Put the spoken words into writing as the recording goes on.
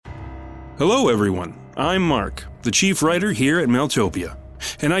Hello everyone, I'm Mark, the chief writer here at Mailtopia,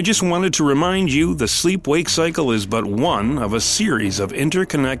 and I just wanted to remind you the sleep-wake cycle is but one of a series of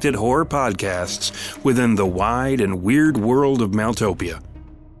interconnected horror podcasts within the wide and weird world of Mailtopia.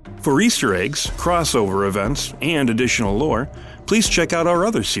 For Easter eggs, crossover events, and additional lore, please check out our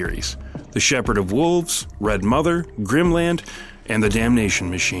other series, The Shepherd of Wolves, Red Mother, Grimland, and The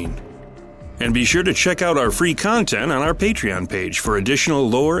Damnation Machine. And be sure to check out our free content on our Patreon page for additional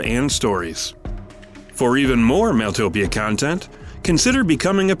lore and stories. For even more Mailtopia content, consider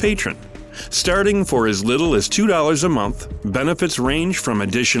becoming a patron. Starting for as little as $2 a month, benefits range from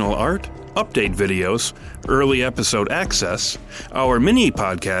additional art, update videos, early episode access, our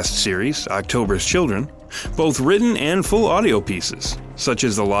mini-podcast series, October's Children, both written and full audio pieces, such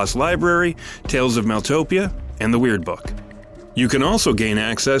as The Lost Library, Tales of Mailtopia, and The Weird Book. You can also gain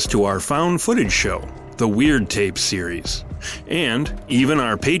access to our found footage show, the Weird Tapes series, and even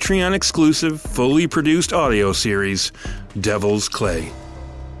our Patreon-exclusive, fully produced audio series, Devil's Clay.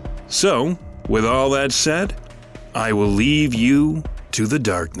 So, with all that said, I will leave you to the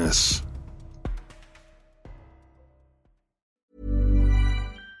darkness.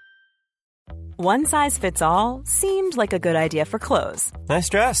 One size fits all seemed like a good idea for clothes. Nice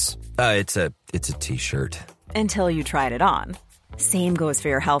dress. It's a t-shirt. Until you tried it on. Same goes for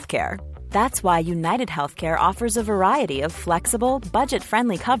your healthcare. That's why United Healthcare offers a variety of flexible,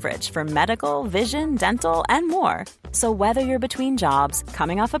 budget-friendly coverage for medical, vision, dental, and more. So whether you're between jobs,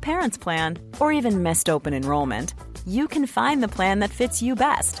 coming off a parent's plan, or even missed open enrollment, you can find the plan that fits you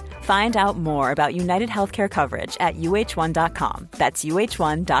best. Find out more about United Healthcare coverage at uh1.com. That's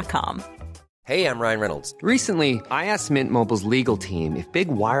uh1.com. Hey, I'm Ryan Reynolds. Recently, I asked Mint Mobile's legal team if big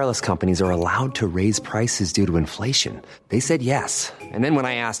wireless companies are allowed to raise prices due to inflation. They said yes. And then when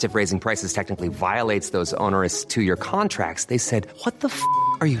I asked if raising prices technically violates those onerous two-year contracts, they said, "What the f***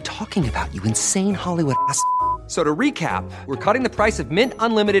 are you talking about, you insane Hollywood ass?" So to recap, we're cutting the price of Mint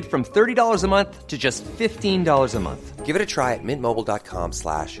Unlimited from $30 a month to just $15 a month. Give it a try at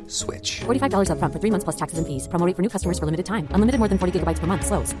mintmobile.com/switch. $45 up front for 3 months plus taxes and fees. Promo rate for new customers for limited time. Unlimited more than 40 gigabytes per month.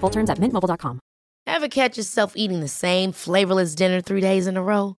 Slows full terms at mintmobile.com. Ever catch yourself eating the same flavorless dinner 3 days in a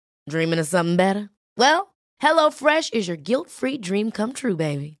row? Dreaming of something better? Well, HelloFresh is your guilt-free dream come true,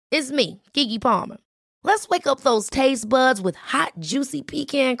 baby. It's me, Keke Palmer. Let's wake up those taste buds with hot, juicy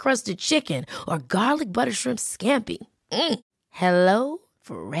pecan-crusted chicken or garlic butter shrimp scampi. Hello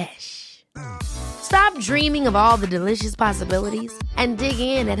Fresh. Stop dreaming of all the delicious possibilities and dig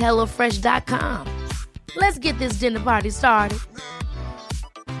in at HelloFresh.com. Let's get this dinner party started.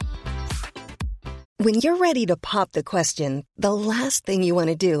 When you're ready to pop the question, the last thing you want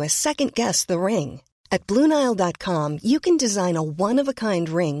to do is second-guess the ring. At BlueNile.com, you can design a one-of-a-kind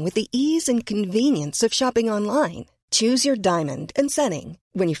ring with the ease and convenience of shopping online. Choose your diamond and setting.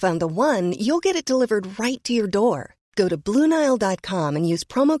 When you find the one, you'll get it delivered right to your door. Go to BlueNile.com and use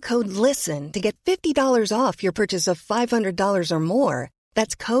promo code LISTEN to get $50 off your purchase of $500 or more.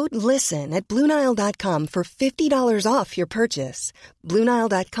 That's code LISTEN at BlueNile.com for $50 off your purchase.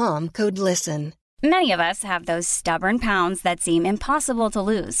 BlueNile.com, code LISTEN. Many of us have those stubborn pounds that seem impossible to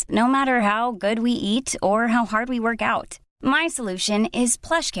lose, no matter how good we eat or how hard we work out. My solution is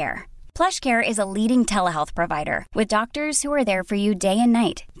PlushCare. PlushCare is a leading telehealth provider with doctors who are there for you day and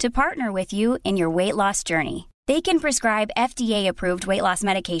night to partner with you in your weight loss journey. They can prescribe FDA-approved weight loss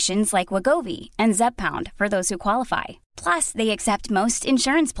medications like Wegovy and Zepbound for those who qualify. Plus, they accept most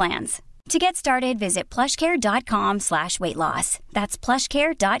insurance plans. To get started, visit plushcare.com/weightloss. That's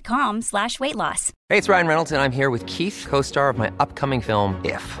plushcare.com/weightloss. Hey, it's Ryan Reynolds, and I'm here with Keith, co-star of my upcoming film,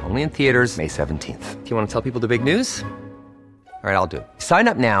 If, only in theaters May 17th. Do you want to tell people the big news? All right, I'll do it. Sign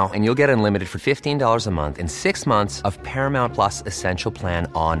up now and you'll get unlimited for $15 a month and 6 months of Paramount Plus Essential Plan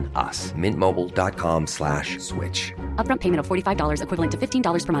on us. mintmobile.com/switch. Upfront payment of $45 equivalent to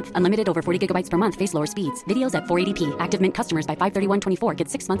 $15 per month. Unlimited over 40 gigabytes per month. Face lower speeds. Videos at 480p. Active Mint customers by 531.24 get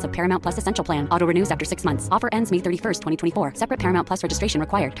 6 months of Paramount Plus Essential Plan. Auto renews after 6 months. Offer ends May 31st, 2024. Separate Paramount Plus registration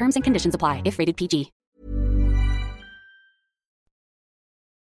required. Terms and conditions apply if rated PG.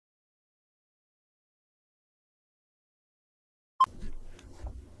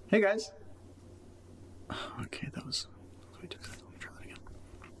 Hey guys. Okay, that was way too excited. Let me try that again.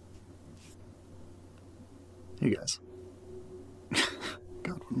 Hey guys.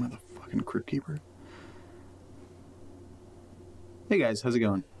 God, what am I, the fucking crypt keeper? Hey guys, how's it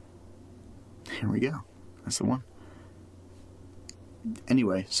going? Here we go. That's the one.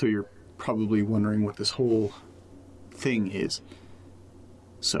 Anyway, so you're probably wondering what this whole thing is.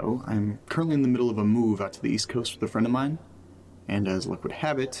 So, I'm currently in the middle of a move out to the East Coast with a friend of mine. And as luck would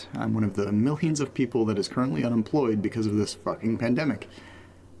have it, I'm one of the millions of people that is currently unemployed because of this fucking pandemic.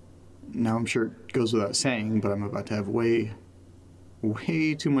 Now, I'm sure it goes without saying, but I'm about to have way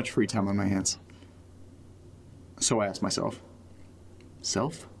too much free time on my hands. So I asked myself,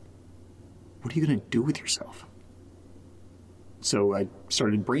 self? What are you going to do with yourself? So I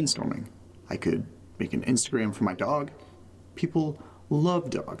started brainstorming. I could make an Instagram for my dog. People love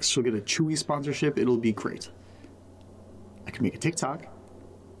dogs. She'll get a Chewy sponsorship. It'll be great. I could make a TikTok,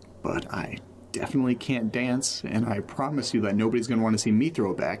 but I definitely can't dance, and I promise you that nobody's going to want to see me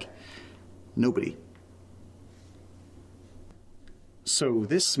throw it back. Nobody. So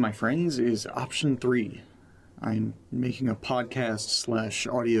this, my friends, is option 3. I'm making a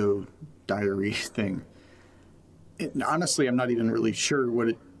podcast/audio diary thing. And honestly, I'm not even really sure what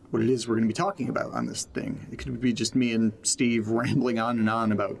it is we're going to be talking about on this thing. It could be just me and Steve rambling on and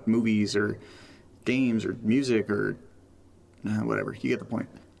on about movies or games or music or whatever. You get the point.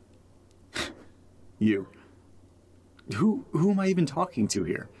 You. Who am I even talking to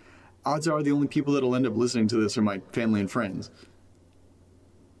here? Odds are the only people that'll end up listening to this are my family and friends.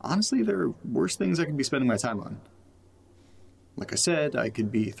 Honestly, there are worse things I could be spending my time on. Like I said, I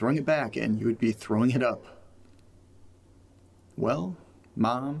could be throwing it back and you would be throwing it up. Well,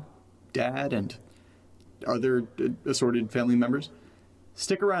 Mom, Dad, and other assorted family members,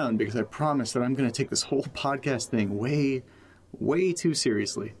 stick around because I promise that I'm going to take this whole podcast thing way too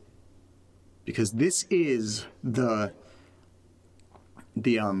seriously. Because this is I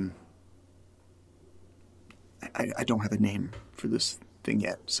don't have a name for this thing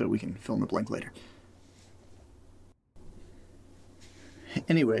yet, so we can fill in the blank later.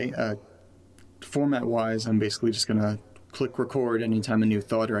 Anyway, format-wise, I'm basically just gonna click record anytime a new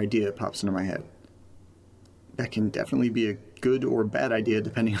thought or idea pops into my head. That can definitely be a good or bad idea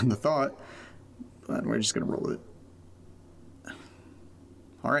depending on the thought, but we're just gonna roll with it.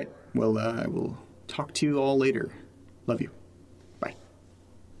 Alright, well, I will talk to you all later. Love you. Bye.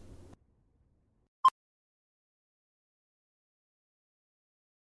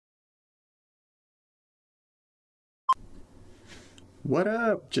 What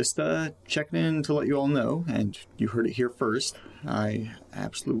up? Just checking in to let you all know, and you heard it here first. I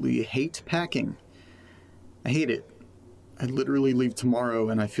absolutely hate packing. I hate it. I literally leave tomorrow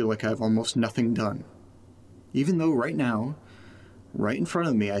and I feel like I have almost nothing done. Even though right now, right in front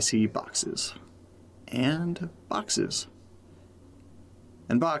of me, I see boxes. And boxes.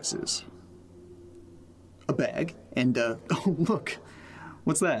 And boxes. A bag. And, oh, look.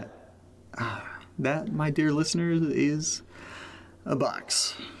 What's that? That, my dear listeners, is a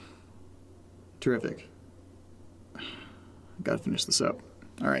box. Terrific. Gotta finish this up.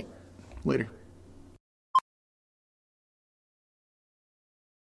 Alright. Later.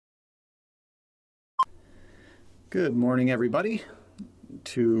 Good morning, everybody.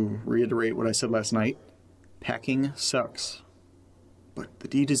 To reiterate what I said last night, packing sucks. But the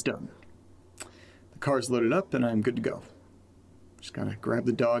deed is done. The car's loaded up and I'm good to go. Just gotta grab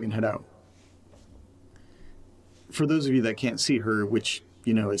the dog and head out. For those of you that can't see her, which,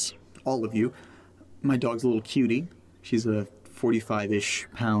 you know, is all of you, my dog's a little cutie. She's a 45-ish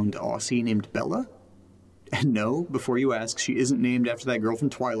pound Aussie named Bella. And no, before you ask, she isn't named after that girl from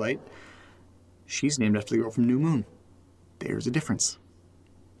Twilight. She's named after the girl from New Moon. There's a difference.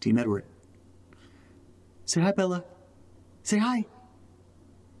 Team Edward. Say hi, Bella. Say hi.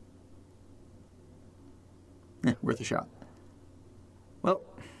 Worth a shot. Well,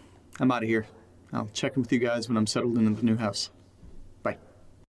 I'm out of here. I'll check in with you guys when I'm settled into the new house. Bye.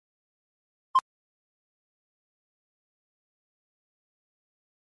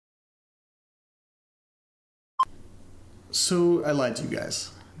 So, I lied to you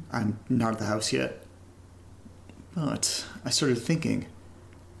guys. I'm not at the house yet. But I started thinking,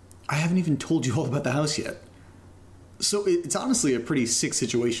 I haven't even told you all about the house yet. So it's honestly a pretty sick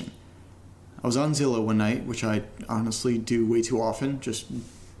situation. I was on Zillow one night, which I honestly do way too often, just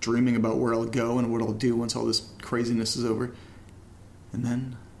dreaming about where I'll go and what I'll do once all this craziness is over. And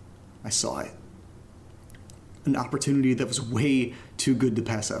then I saw it. An opportunity that was way too good to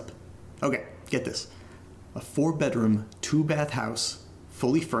pass up. Okay, get this. A 4-bedroom, 2-bath house,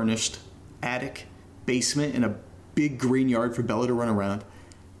 fully furnished, attic, basement, and a big green yard for Bella to run around.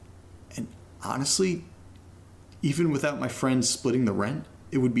 And honestly, even without my friends splitting the rent,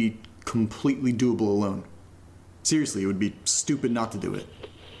 it would be completely doable alone. Seriously, it would be stupid not to do it.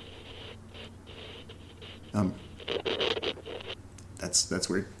 That's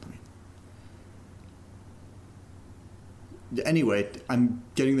weird. Anyway, I'm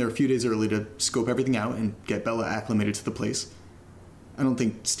getting there a few days early to scope everything out and get Bella acclimated to the place. I don't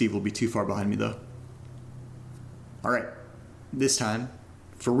think Steve will be too far behind me, though. Alright, this time,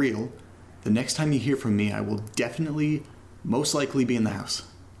 for real, the next time you hear from me, I will definitely, most likely be in the house.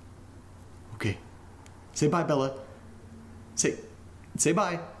 Okay. Say bye, Bella. Say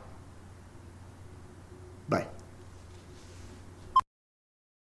bye. Bye.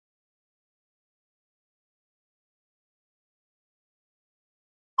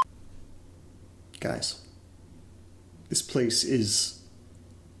 Guys, this place is...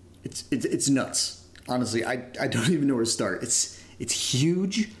 It's nuts. Honestly, I don't even know where to start. It's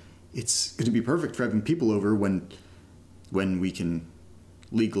huge. It's going to be perfect for having people over when we can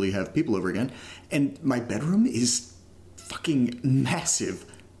legally have people over again. And my bedroom is fucking massive.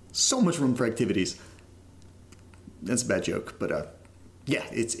 So much room for activities. That's a bad joke, but yeah,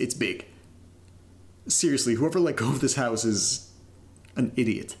 it's big. Seriously, whoever let go of this house is an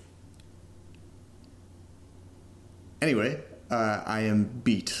idiot. Anyway, I am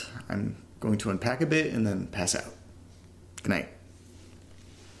beat. I'm going to unpack a bit and then pass out. Good night.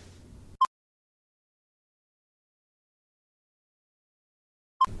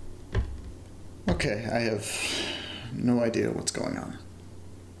 Okay, I have no idea what's going on.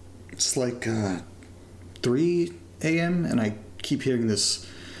 It's like 3 a.m. and I keep hearing this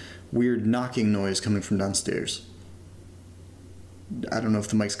weird knocking noise coming from downstairs. I don't know if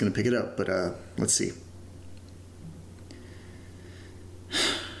the mic's going to pick it up, but let's see.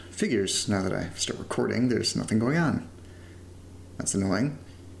 Figures, now that I start recording, there's nothing going on. That's annoying.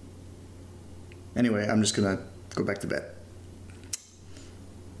 Anyway, I'm just going to go back to bed.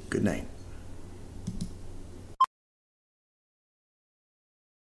 Good night.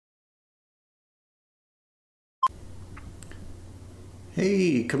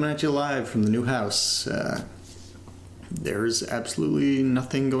 Hey, coming at you live from the new house. There's absolutely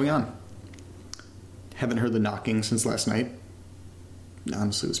nothing going on. Haven't heard the knocking since last night.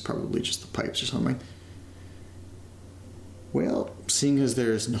 Honestly, it was probably just the pipes or something. Well, seeing as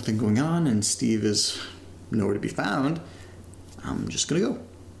there's nothing going on and Steve is nowhere to be found, I'm just gonna go.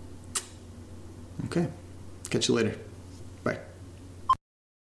 Okay. Catch you later. Bye.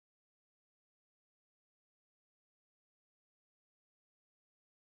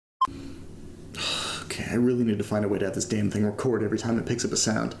 Okay, I really need to find a way to have this damn thing record every time it picks up a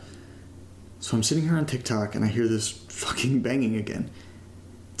sound. So I'm sitting here on TikTok and I hear this fucking banging again.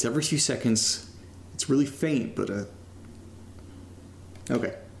 It's every few seconds. It's really faint, but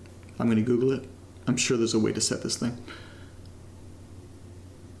okay. I'm gonna Google it. I'm sure there's a way to set this thing.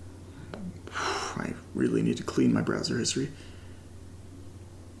 I really need to clean my browser history.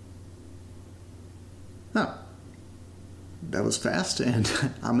 Oh. That was fast, and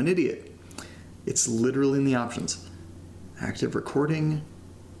I'm an idiot. It's literally in the options. Active recording,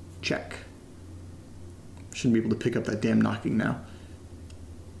 check. Shouldn't be able to pick up that damn knocking now.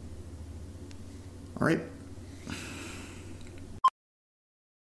 All right.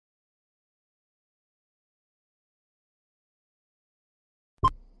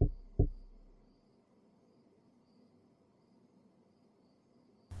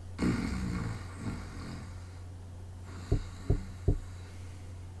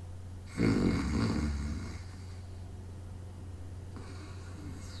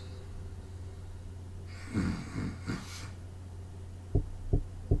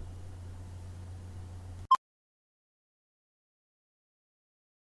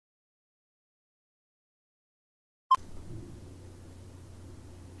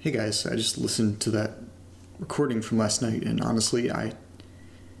 Hey guys, I just listened to that recording from last night, and honestly, I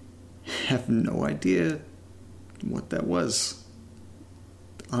have no idea what that was.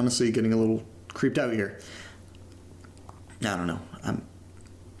 Honestly, getting a little creeped out here. I don't know. I'm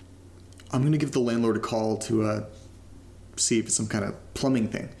gonna give the landlord a call to see if it's some kind of plumbing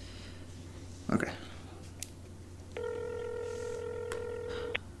thing. Okay.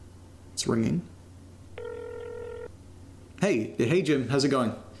 It's ringing. Hey Jim, how's it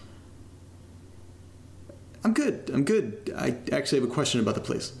going? I'm good. I actually have a question about the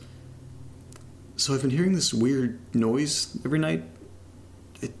place. So I've been hearing this weird noise every night.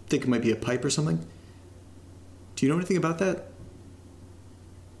 I think it might be a pipe or something. Do you know anything about that?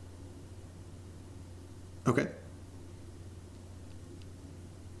 Okay.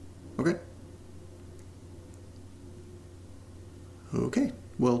 Okay.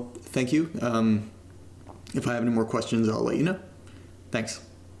 Well, thank you. If I have any more questions, I'll let you know. Thanks.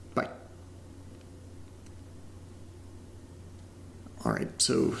 Bye. All right,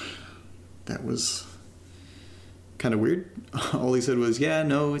 so that was kind of weird. All he said was, yeah,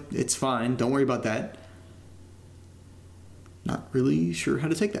 no, it's fine. Don't worry about that. Not really sure how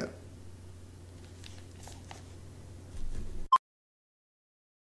to take that.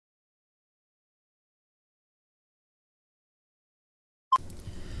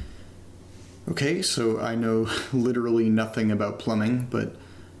 Okay, so I know literally nothing about plumbing, but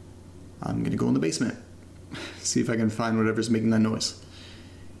I'm gonna go in the basement. See if I can find whatever's making that noise.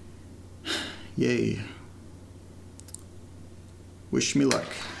 Yay. Wish me luck.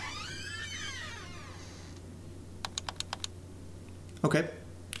 Okay,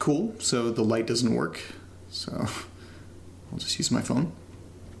 cool. So the light doesn't work. So I'll just use my phone.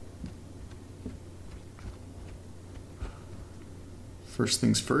 First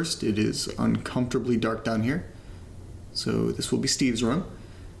things first, it is uncomfortably dark down here. So this will be Steve's room.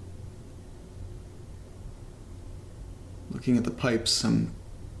 Looking at the pipes, I'm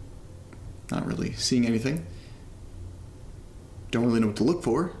not really seeing anything. Don't really know what to look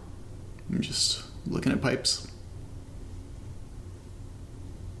for. I'm just looking at pipes.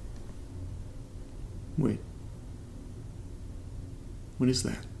 Wait. What is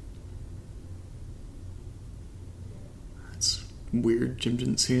that? That's weird. Jim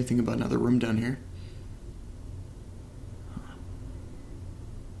didn't say anything about another room down here.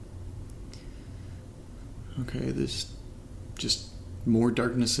 Okay, there's just more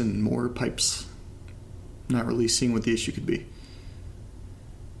darkness and more pipes. Not really seeing what the issue could be.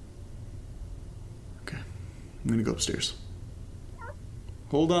 Okay, I'm gonna go upstairs.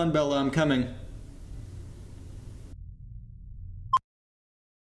 Hold on, Bella, I'm coming.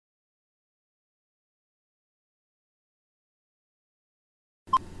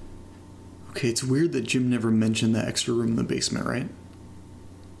 Okay, it's weird that Jim never mentioned that extra room in the basement, right?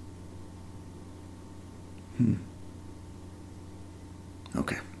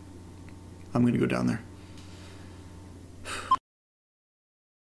 Okay. I'm gonna go down there.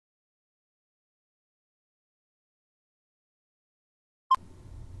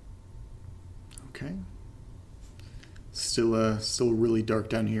 Okay. Still really dark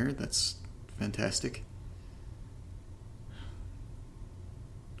down here. That's fantastic.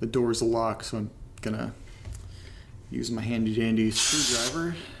 The door's locked, so I'm gonna use my handy dandy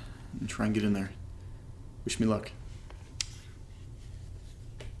screwdriver and try and get in there. Wish me luck.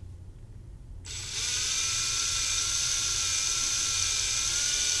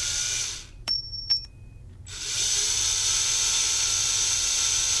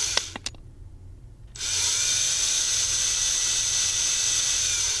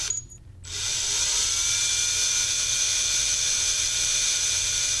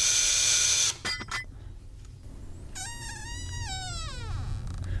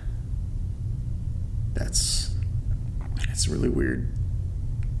 That's really weird.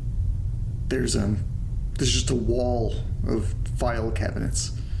 There's just a wall of file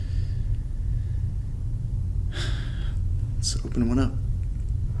cabinets. Let's open one up.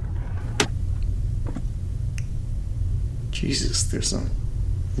 Jesus, there's some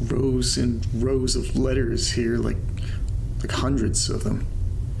rows and rows of letters here, like hundreds of them.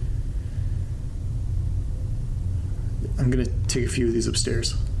 I'm gonna take a few of these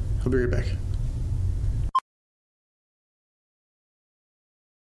upstairs. I'll be right back.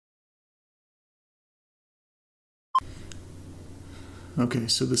 Okay,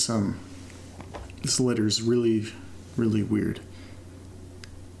 so this letter is really, really weird.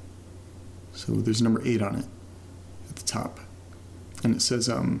 So there's number 8 on it at the top. And it says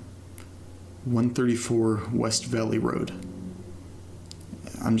 134 West Valley Road.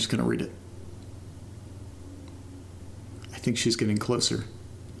 I'm just gonna read it. I think she's getting closer.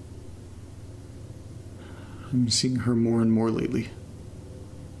 I'm seeing her more and more lately.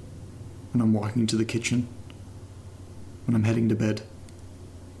 When I'm walking to the kitchen. When I'm heading to bed.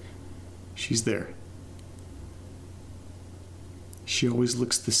 She's there. She always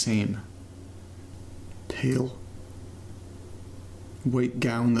looks the same. Pale. White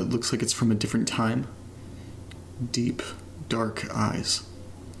gown that looks like it's from a different time. Deep, dark eyes.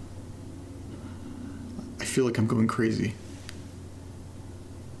 I feel like I'm going crazy.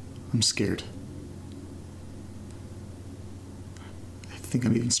 I'm scared. I think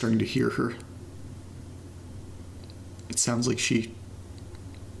I'm even starting to hear her. It sounds like she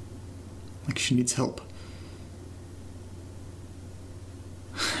needs help.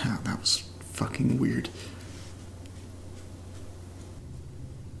 That was fucking weird.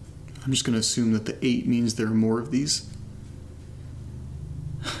 I'm just gonna assume that the 8 means there are more of these.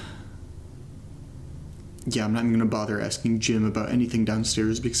 Yeah, I'm not even gonna bother asking Jim about anything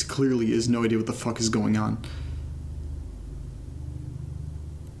downstairs because clearly he has no idea what the fuck is going on.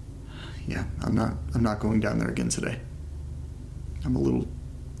 Yeah, I'm not going down there again today. I'm a little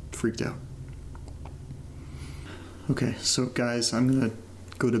freaked out. Okay, so guys, I'm gonna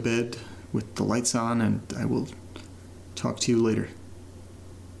go to bed with the lights on and I will talk to you later.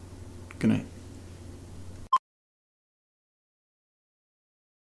 Good night.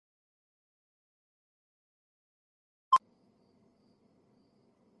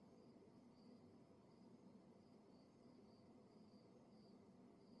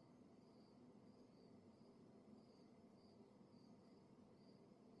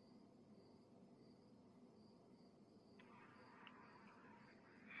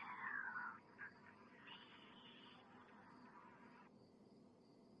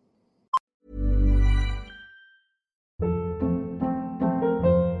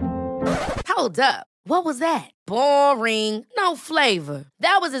 Hold up. What was that? Boring. No flavor.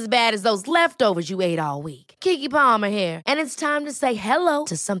 That was as bad as those leftovers you ate all week. Keke Palmer here, and it's time to say hello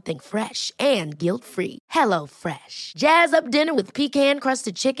to something fresh and guilt-free. Hello Fresh. Jazz up dinner with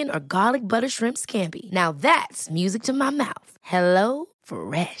pecan-crusted chicken or garlic butter shrimp scampi. Now that's music to my mouth. Hello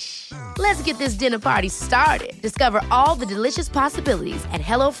Fresh. Let's get this dinner party started. Discover all the delicious possibilities at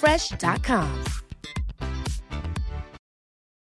hellofresh.com.